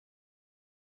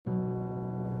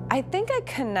I think I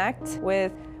connect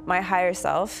with my higher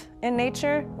self in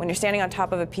nature. When you're standing on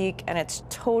top of a peak and it's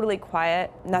totally quiet,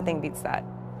 nothing beats that.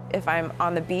 If I'm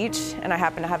on the beach and I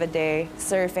happen to have a day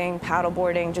surfing,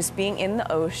 paddleboarding, just being in the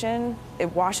ocean,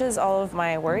 it washes all of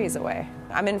my worries away.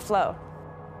 I'm in flow.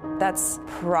 That's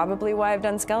probably why I've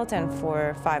done skeleton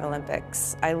for 5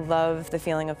 Olympics. I love the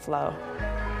feeling of flow.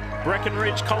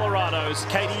 Breckenridge, Colorado's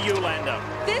Katie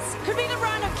Uhlaender. This could be the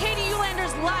run of Katie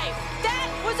Uhlander's life. That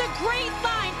was a great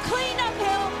line, clean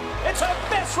uphill. It's her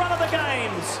best run of the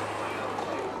games.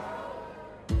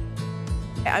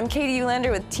 I'm Katie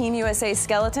Uhlaender with Team USA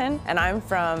Skeleton, and I'm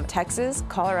from Texas,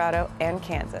 Colorado, and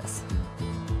Kansas.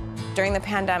 During the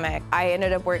pandemic, I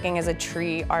ended up working as a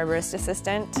tree arborist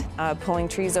assistant, pulling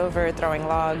trees over, throwing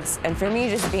logs, and for me,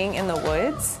 just being in the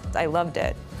woods, I loved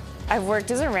it. I've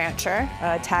worked as a rancher,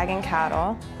 tagging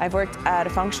cattle. I've worked at a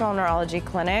functional neurology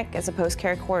clinic as a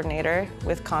post-care coordinator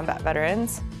with combat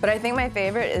veterans. But I think my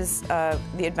favorite is the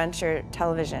adventure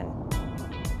television.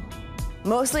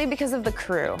 Mostly because of the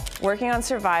crew. Working on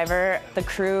Survivor, the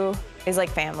crew is like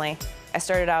family. I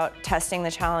started out testing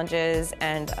the challenges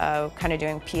and kind of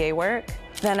doing PA work.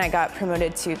 Then I got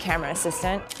promoted to camera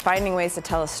assistant, finding ways to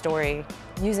tell a story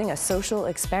using a social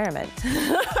experiment.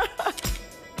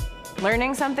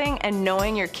 Learning something and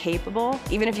knowing you're capable,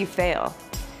 even if you fail,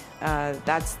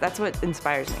 that's what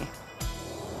inspires me.